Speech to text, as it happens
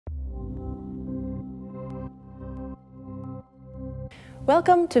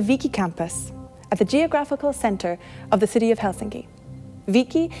Welcome to Viikki Campus, at the geographical centre of the City of Helsinki.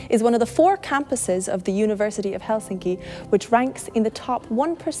 Viikki is one of the 4 campuses of the University of Helsinki, which ranks in the top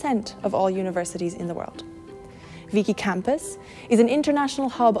 1% of all universities in the world. Viikki Campus is an international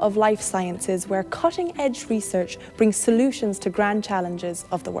hub of life sciences where cutting-edge research brings solutions to grand challenges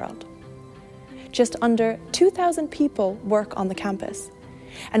of the world. Just under 2,000 people work on the campus,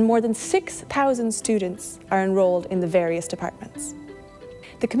 and more than 6,000 students are enrolled in the various departments.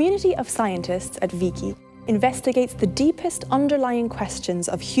 The community of scientists at Viikki investigates the deepest underlying questions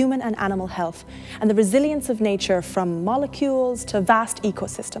of human and animal health and the resilience of nature from molecules to vast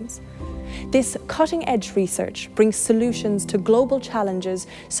ecosystems. This cutting-edge research brings solutions to global challenges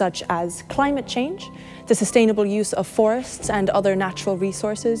such as climate change, the sustainable use of forests and other natural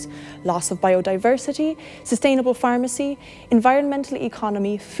resources, loss of biodiversity, sustainable pharmacy, environmental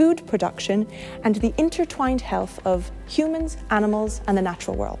economy, food production, and the intertwined health of humans, animals, and the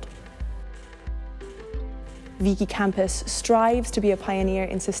natural world. Viikki Campus strives to be a pioneer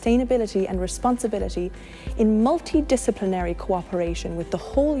in sustainability and responsibility in multidisciplinary cooperation with the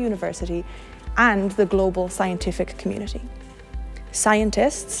whole university and the global scientific community.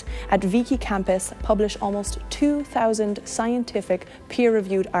 Scientists at Viikki Campus publish almost 2,000 scientific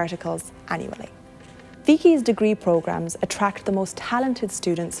peer-reviewed articles annually. Viikki's degree programs attract the most talented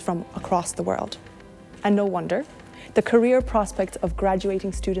students from across the world. And no wonder, the career prospects of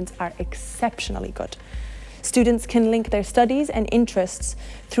graduating students are exceptionally good. Students can link their studies and interests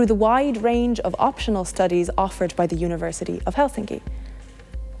through the wide range of optional studies offered by the University of Helsinki.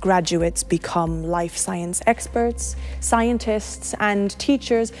 Graduates become life science experts, scientists, and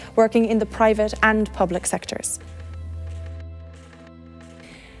teachers working in the private and public sectors.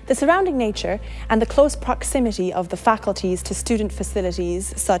 The surrounding nature and the close proximity of the faculties to student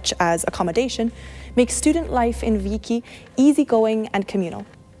facilities, such as accommodation, make student life in Viikki easygoing and communal.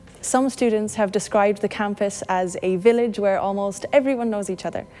 Some students have described the campus as a village where almost everyone knows each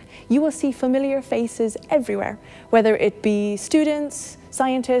other. You will see familiar faces everywhere, whether it be students,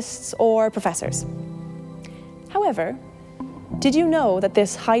 scientists, or professors. However, did you know that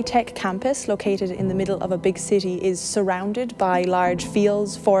this high-tech campus located in the middle of a big city is surrounded by large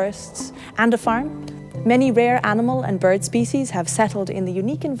fields, forests, and a farm? Many rare animal and bird species have settled in the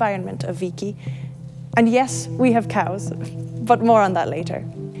unique environment of Viikki. And yes, we have cows, but more on that later.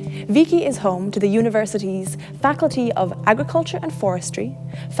 Viikki is home to the university's Faculty of Agriculture and Forestry,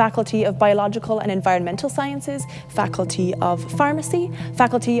 Faculty of Biological and Environmental Sciences, Faculty of Pharmacy,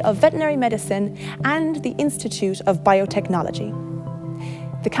 Faculty of Veterinary Medicine, and the Institute of Biotechnology.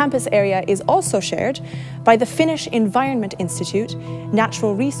 The campus area is also shared by the Finnish Environment Institute,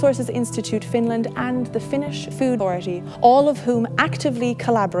 Natural Resources Institute Finland, and the Finnish Food Authority, all of whom actively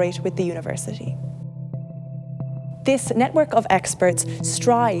collaborate with the university. This network of experts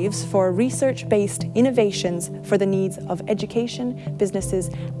strives for research-based innovations for the needs of education, businesses,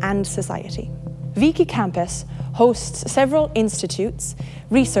 and society. Viikki Campus hosts several institutes,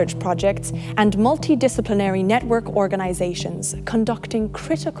 research projects, and multidisciplinary network organizations conducting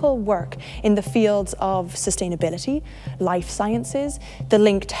critical work in the fields of sustainability, life sciences, the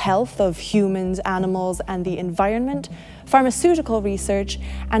linked health of humans, animals, and the environment, pharmaceutical research,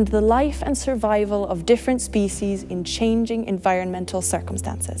 and the life and survival of different species in changing environmental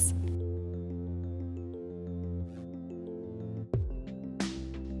circumstances.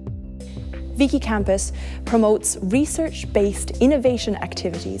 Viikki Campus promotes research-based innovation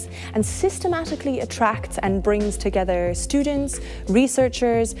activities and systematically attracts and brings together students,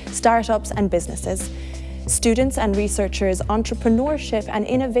 researchers, startups, and businesses. Students' and researchers' entrepreneurship and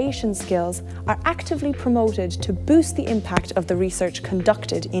innovation skills are actively promoted to boost the impact of the research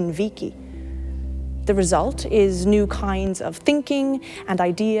conducted in Viikki. The result is new kinds of thinking and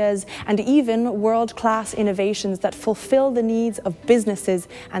ideas, and even world-class innovations that fulfill the needs of businesses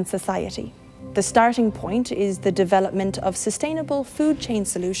and society. The starting point is the development of sustainable food chain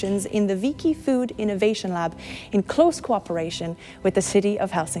solutions in the Viikki Food Innovation Lab in close cooperation with the City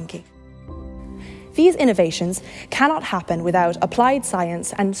of Helsinki. These innovations cannot happen without applied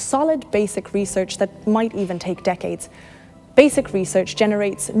science and solid basic research that might even take decades. Basic research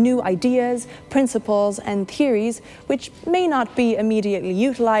generates new ideas, principles, and theories which may not be immediately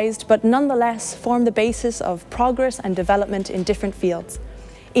utilized, but nonetheless form the basis of progress and development in different fields.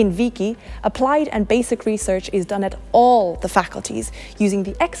 In Viikki, applied and basic research is done at all the faculties using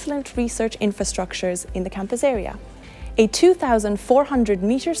the excellent research infrastructures in the campus area. A 2,400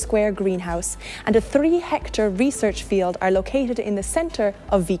 metre square greenhouse and a 3-hectare research field are located in the centre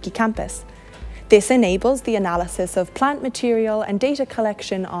of Viikki Campus. This enables the analysis of plant material and data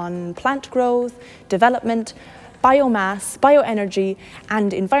collection on plant growth, development, biomass, bioenergy,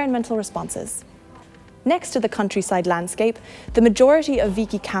 and environmental responses. Next to the countryside landscape, the majority of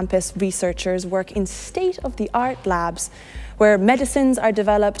Viikki Campus researchers work in state-of-the-art labs where medicines are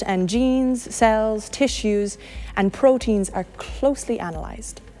developed and genes, cells, tissues, and proteins are closely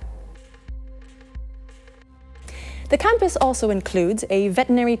analysed. The campus also includes a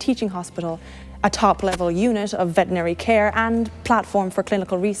veterinary teaching hospital, a top-level unit of veterinary care and platform for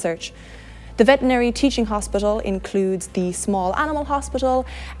clinical research. The veterinary teaching hospital includes the small animal hospital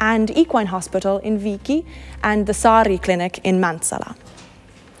and equine hospital in Viikki and the Saari clinic in Mäntsälä.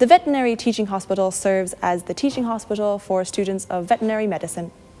 The veterinary teaching hospital serves as the teaching hospital for students of veterinary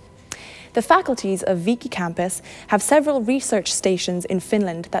medicine. The faculties of Viikki Campus have several research stations in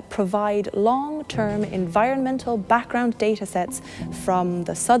Finland that provide long-term environmental background datasets from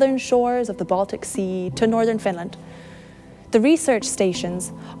the southern shores of the Baltic Sea to northern Finland. The research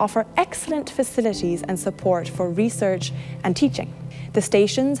stations offer excellent facilities and support for research and teaching. The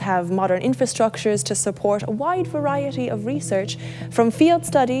stations have modern infrastructures to support a wide variety of research, from field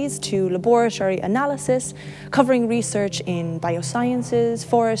studies to laboratory analysis, covering research in biosciences,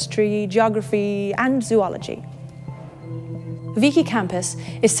 forestry, geography, and zoology. Viikki Campus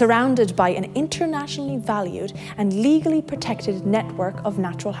is surrounded by an internationally valued and legally protected network of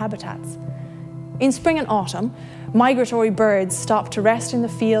natural habitats. In spring and autumn, migratory birds stop to rest in the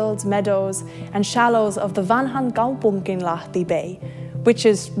fields, meadows, and shallows of the Vanhan Kaupunginlahti Bay, which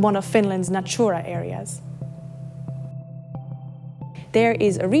is one of Finland's Natura areas. There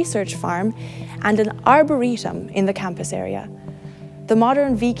is a research farm and an arboretum in the campus area. The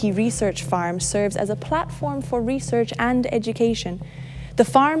modern Viikki Research Farm serves as a platform for research and education. The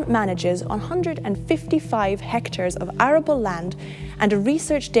farm manages 155 hectares of arable land and a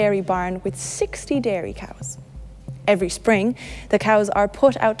research dairy barn with 60 dairy cows. Every spring, the cows are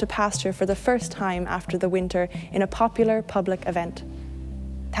put out to pasture for the first time after the winter in a popular public event.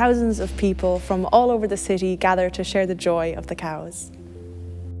 Thousands of people from all over the city gather to share the joy of the cows.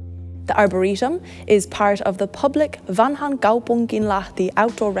 The Arboretum is part of the public Vanhan Kaupunginlahti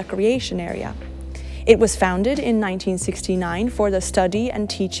outdoor recreation area. It was founded in 1969 for the study and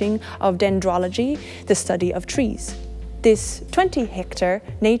teaching of dendrology, the study of trees. This 20-hectare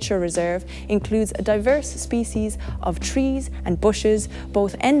nature reserve includes a diverse species of trees and bushes,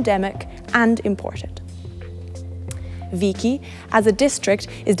 both endemic and imported. Viikki, as a district,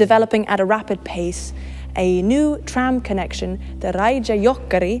 is developing at a rapid pace. A new tram connection, the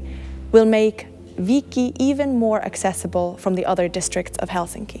Raija-Jokkari, will make Viikki even more accessible from the other districts of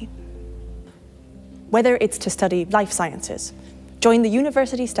Helsinki. Whether it's to study life sciences, join the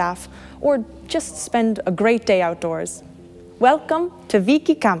university staff, or just spend a great day outdoors, welcome to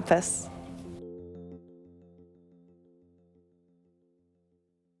Viikki Campus.